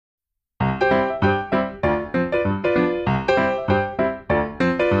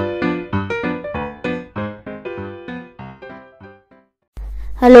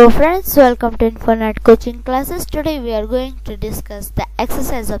Hello friends, welcome to Infonet coaching classes. Today we are going to discuss the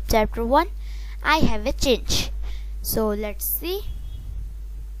exercise of chapter 1. I have a change. So let's see.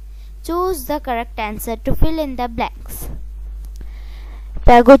 Choose the correct answer to fill in the blanks.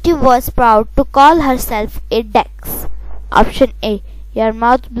 Pagoti was proud to call herself a Dex. Option A,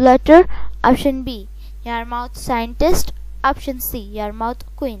 Yarmouth Blutter. Option B, Yarmouth Scientist. Option C, Yarmouth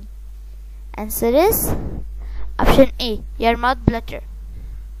Queen. Answer is option A, Yarmouth Blutter.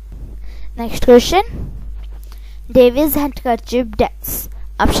 Next question. Davy's handkerchief Dex.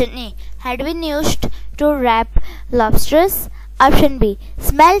 Option A, had been used to wrap lobsters. Option B,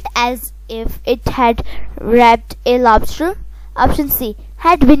 smelled as if it had wrapped a lobster. Option C,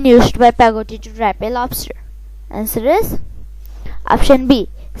 had been used by Pagoti to wrap a lobster. Answer is option B,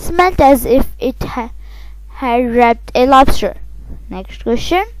 smelled as if it had wrapped a lobster. Next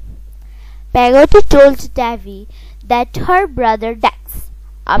question. Pagoti told Davy that her brother Dex,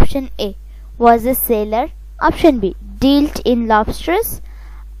 option A, was a sailor. Option B, dealt in lobsters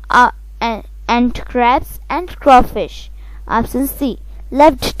and crabs and crawfish. Option C,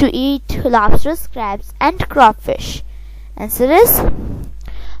 loved to eat lobsters, crabs and crawfish. Answer is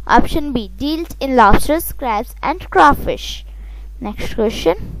option B, dealt in lobsters, crabs and crawfish. Next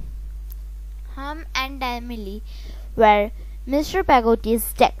question. Hum and Emily were Mr.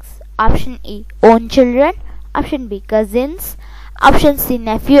 Pagoti's Dex. Option A, own children. Option B, cousins. Option C,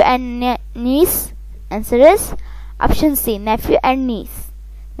 nephew and niece. Answer is option C, nephew and niece.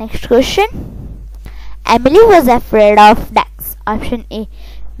 Next question. Emily was afraid of Dex. Option A,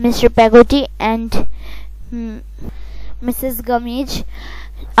 Mr. Pagoti and Mrs. Gummidge.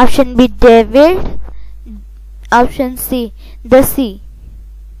 Option B, David. Option C, the sea.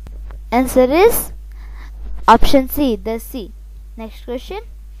 Answer is option C, the sea. Next question.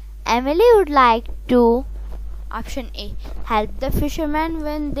 Emily would like to, option A, help the fishermen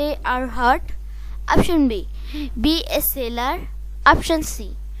when they are hurt. Option B, be a sailor. Option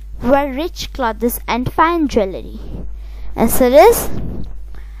C, wear rich clothes and fine jewelry. Answer is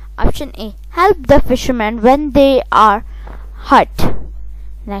option A, help the fishermen when they are hurt.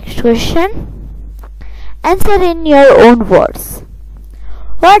 Next question. Answer in your own words.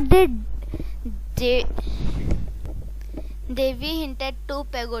 What did Davy hinted to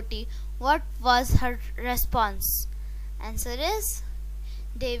Pagoti? What was her response? Answer is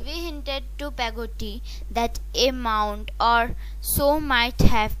Davy hinted to Pagoti that a mound or so might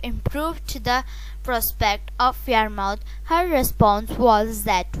have improved the prospect of Yarmouth. Her response was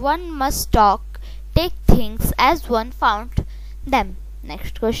that one must take things as one found them.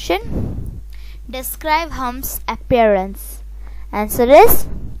 Next question. Describe Hum's appearance. Answer is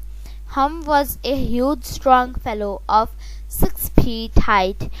Hum was a huge strong fellow of 6 feet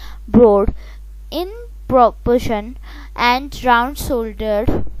height, broad in proportion and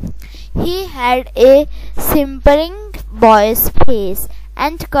round-shouldered. He had a simpering boy's face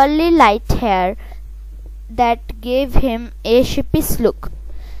and curly light hair that gave him a sheepish look.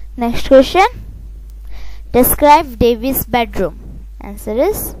 Next question. Describe Davy's bedroom. Answer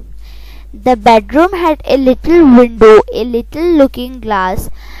is the bedroom had a little window, a little looking glass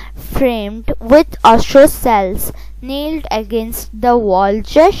framed with ostrich shells nailed against the wall,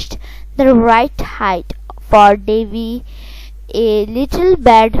 just the right height for Davy, a little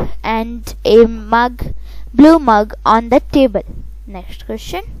bed and a blue mug on the table. Next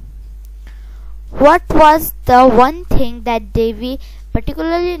question. What was the one thing that Davy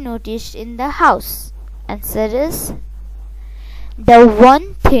particularly noticed in the house? Answer is the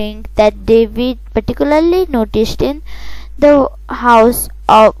one thing that Davy particularly noticed in the house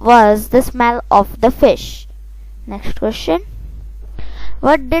was the smell of the fish. Next question.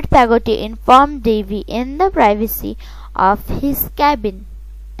 What did Pagoti inform Davy in the privacy of his cabin?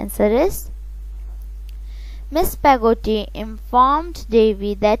 Answer is Miss Pagoti informed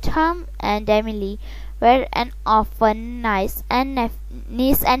Davy that Hum and Emily were an orphan niece and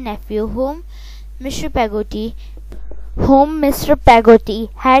nephew whom Mr. Pagoti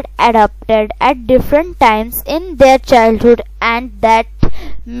had adopted at different times in their childhood, and that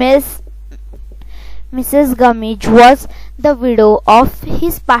Mrs. Gummidge was the widow of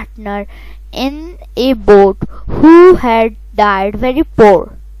his partner in a boat who had died very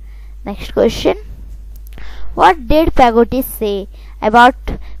poor. Next question. What did Pagoti say about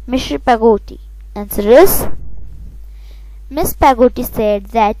Mr. Pagoti? Answer is Miss Pagoti said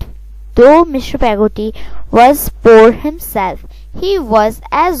that though Mr. Pagoti was poor himself, he was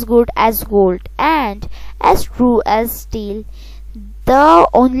as good as gold and as true as steel. The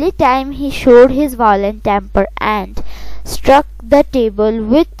only time he showed his violent temper and struck the table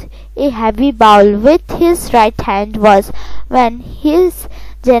with a heavy bowl with his right hand was when his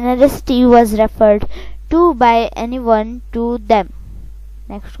generosity was referred to by anyone to them?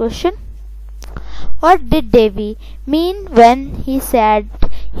 Next question. What did Devi mean when he said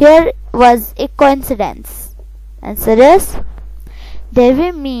here was a coincidence? Answer is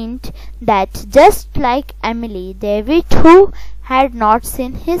Devi meant that just like Emily, Devi too had not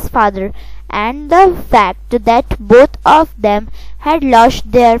seen his father, and the fact that both of them had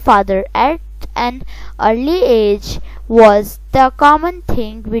lost their father at an early age was the common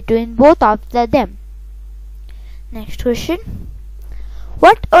thing between both of them. Next question.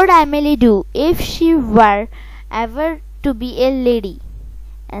 What would Emily do if she were ever to be a lady?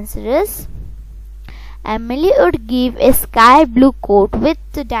 Answer is Emily would give a sky blue coat with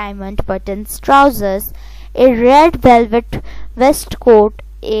diamond buttons trousers, a red velvet waistcoat,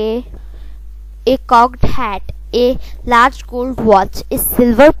 a cocked hat, a large gold watch, a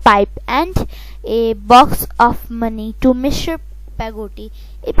silver pipe, and a box of money to Mr. Peggotty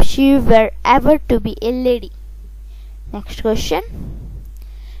if she were ever to be a lady. Next question.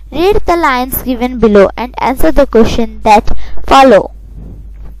 Read the lines given below and answer the question that follow.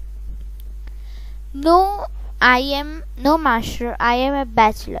 No, I am no master, I am a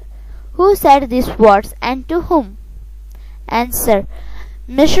bachelor. Who said these words and to whom? Answer.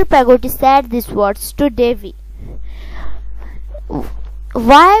 Mr. Peggotty said these words to Davy.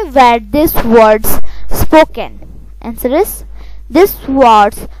 Why were these words spoken? Answer is these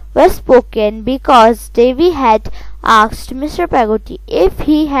words were spoken because Davy had asked Mr. Peggotty if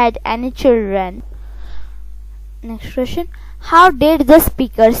he had any children. Next question. How did the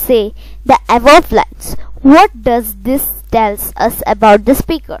speaker say the above lines? What does this tell us about the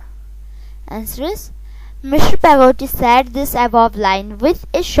speaker? Answer is Mr. Peggotty said this above line with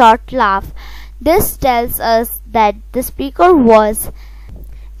a short laugh. This tells us that the speaker was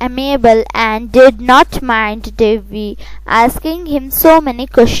amiable and did not mind Davy asking him so many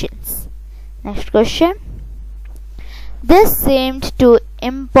questions. Next question. This seemed to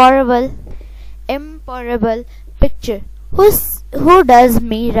improbable picture. Who does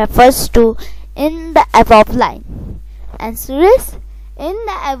me refers to in the above line? Answer is in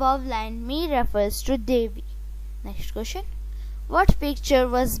the above line me refers to Davy. Next question. What picture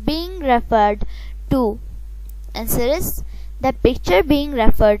was being referred to? Answer is the picture being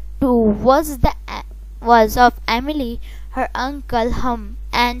referred to was of Emily, her uncle Hum,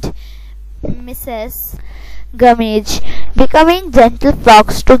 and Mrs. Gummidge becoming gentle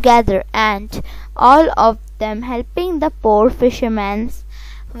frogs together, and all of them helping the poor fishermen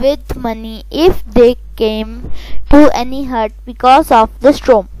with money if they came to any hurt because of the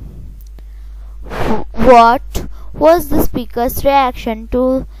storm. What was the speaker's reaction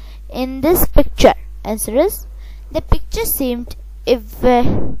to in this picture? Answer is the picture seemed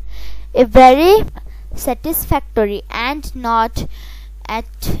a very satisfactory and not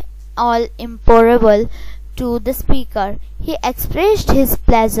at all improbable to the speaker. He expressed his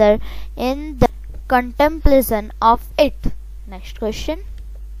pleasure in the contemplation of it. Next question.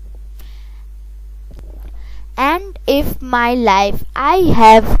 And if my life I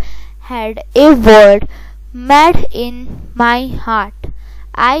have had a word mad in my heart,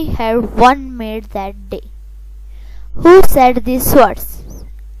 I had one made that day. Who said these words?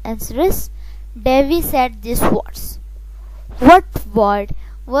 Answer is Davy said these words. What word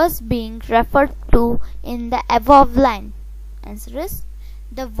was being referred to in the above line? Answer is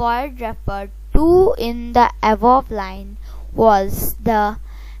the word referred to in the above line was the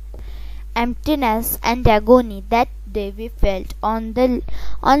emptiness and agony that Davy felt on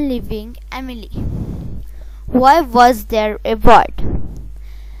leaving Emily. Why was there a word?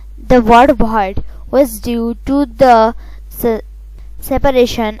 The word was due to the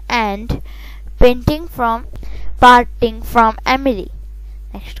separation and parting from Emily.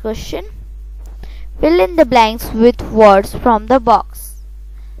 Next question. Fill in the blanks with words from the box.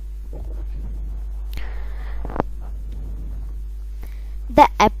 The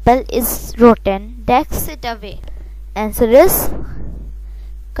apple is rotten. Cast it away. Answer is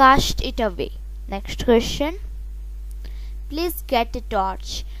cast it away. Next question. Please get a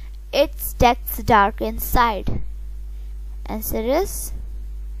torch. It's dark inside. Answer is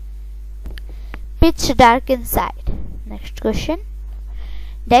pitch dark inside. Next question.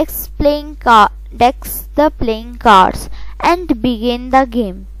 Dex the playing cards and begin the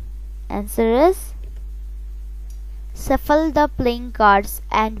game. Answer is shuffle the playing cards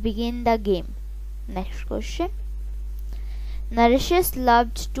and begin the game. Next question. Narcissus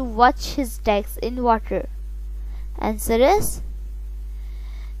loved to watch his decks in water. Answer is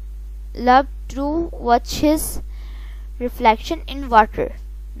loved to watch his reflection in water.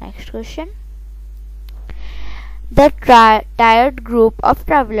 Next question. The tired group of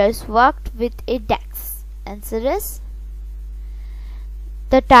travelers walked with a desk. Answer is,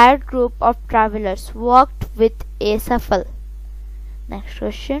 the tired group of travelers walked with a shuffle. Next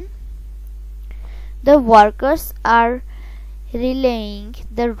question. The workers are relaying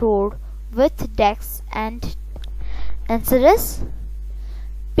the road with decks and answer is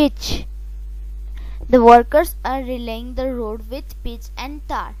pitch. The workers are relaying the road with pitch and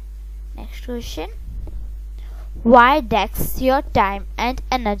tar. Next question. Why tax your time and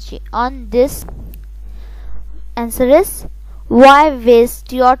energy on this? Answer is, why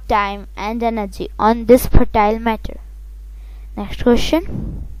waste your time and energy on this fertile matter? Next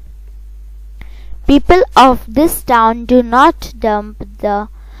question. People of this town do not dump the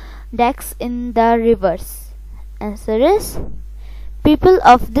decks in the rivers. Answer is, people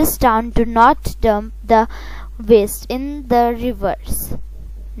of this town do not dump the waste in the rivers.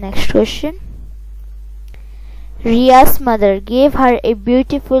 Next question. Ria's mother gave her a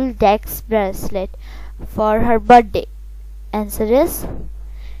beautiful dex bracelet for her birthday. Answer is,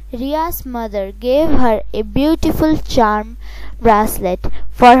 Ria's mother gave her a beautiful charm bracelet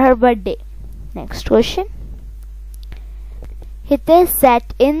for her birthday. Next question. Hitesh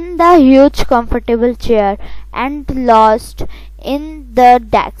sat in the huge comfortable chair and lost in the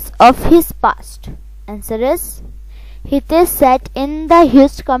decks of his past. Answer is, Hitesh sat in the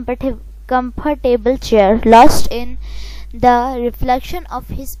huge comfortable chair lost in the reflection of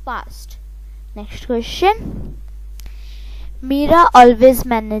his past. Next question. Meera always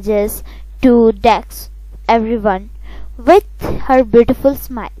manages to dex everyone with her beautiful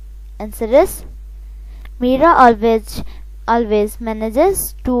smile. Answer is, Meera always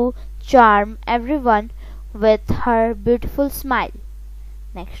manages to charm everyone with her beautiful smile.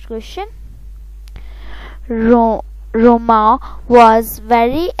 Next question. Roma was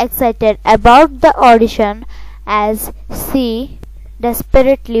very excited about the audition as she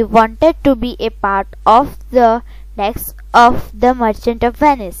desperately wanted to be a part of the decks of the Merchant of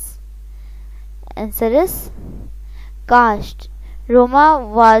Venice. Answer is cast. Roma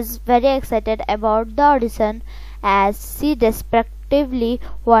was very excited about the audition as she desperately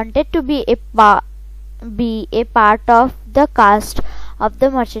wanted to be a part of the cast of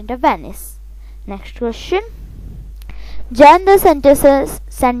the Merchant of Venice. Next question. Join the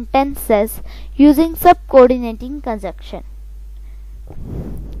sentences using subordinating conjunction.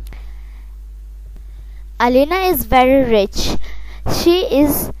 Alina is very rich. She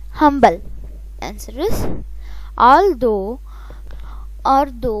is humble. Answer is, although,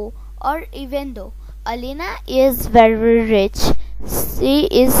 or even though Alina is very rich, she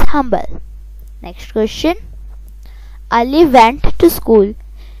is humble. Next question. Ali went to school.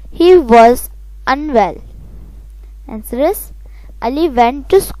 He was unwell. Answer is, Ali went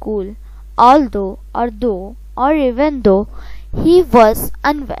to school although, or though, or even though he was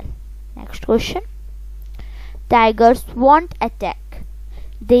unwell. Next question. Tigers won't attack.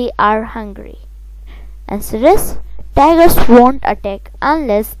 They are hungry. Answer is, tigers won't attack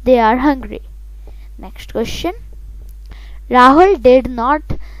unless they are hungry. Next question. Rahul did not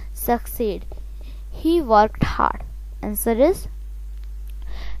succeed. He worked hard. Answer is,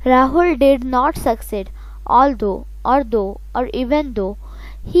 Rahul did not succeed although, or though, or even though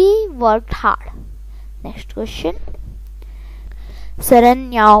he worked hard. Next question.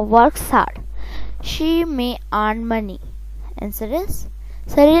 Saranya works hard. She may earn money. Answer is,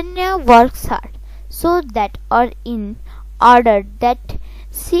 Saranya works hard so that, or in order that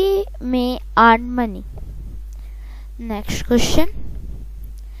she may earn money. Next question.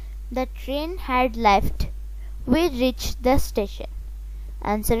 The train had left. We reached the station.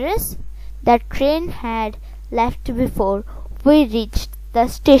 Answer is, the train had left before we reached the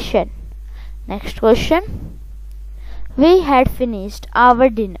station. Next question. We had finished our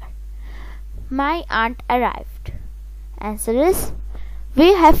dinner. My aunt arrived. Answer is,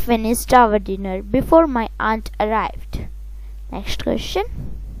 we have finished our dinner before my aunt arrived. Next question.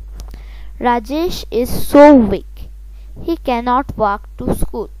 Rajesh is so weak. He cannot walk to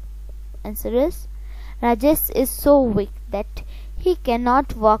school. Answer is, Rajesh is so weak that he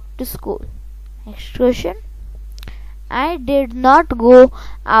cannot walk to school. Next question. I did not go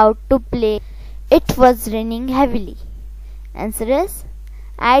out to play. It was raining heavily. Answer is,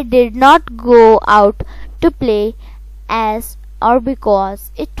 I did not go out to play as or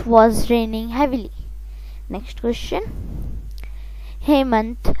because it was raining heavily. Next question.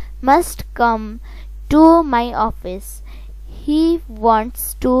 Hemant must come to my office. He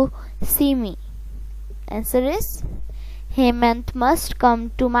wants to see me. Answer is, Hemant must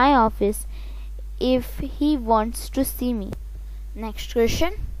come to my office if he wants to see me. Next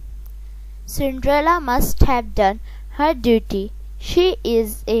question. Cinderella must have done her duty. She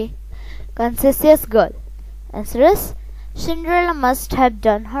is a conscientious girl. Answer is Cinderella must have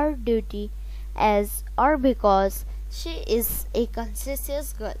done her duty as or because she is a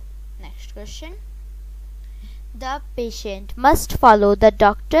conscientious girl. Next question. The patient must follow the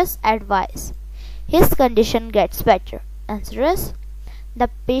doctor's advice. His condition gets better. Answer is the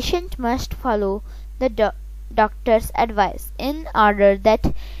patient must follow the doctor's advice in order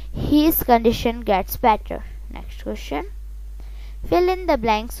that his condition gets better. Next question. Fill in the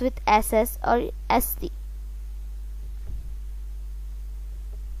blanks with SS or ST.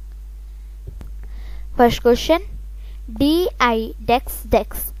 First question. DI Dex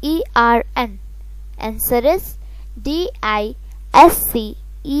Dex ERN. Answer is DISCERN.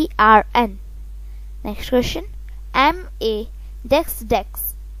 Next question. MA Dex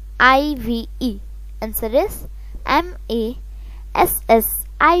Dex IVE. Answer is MASSIVE.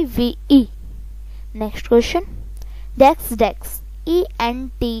 Next question. Dex Dex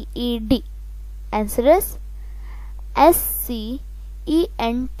ENTED. Answer is SCENTED.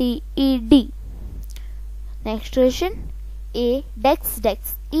 Next question. A Dex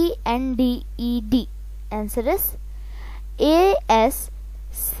Dex ENDED. Answer is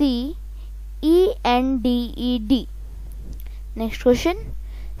ASCENDED. Next question.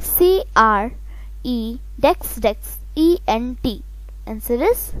 CRE Dex Dex ENT. Answer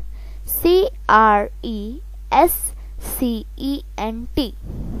is CRESCENT.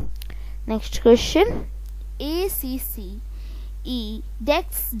 Next question. ACCE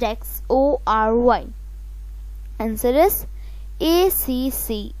Dex Dex ORY. Answer is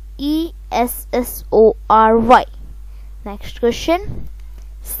ACCESSORY. Next question.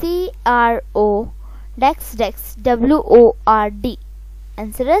 CRO Dex Dex WORD.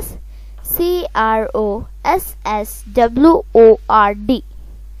 Answer is CROSSWORD.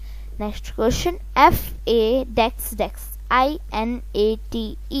 Next question. FA Dex Dex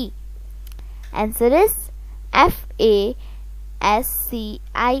INATE. Answer is FASCINATE.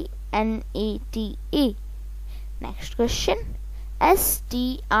 Next question.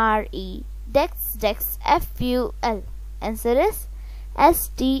 STRE Dex Dex FUL. Answer is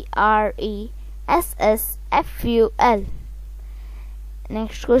STRESSFUL.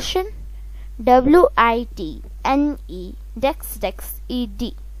 Next question. WITNE Dex Dex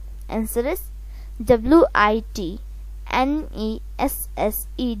ED. Answer is WITNESSED.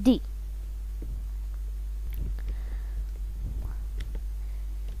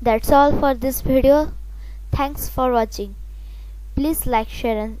 That's all for this video. Thanks for watching. Please like,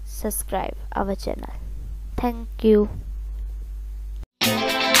 share and subscribe our channel. Thank you.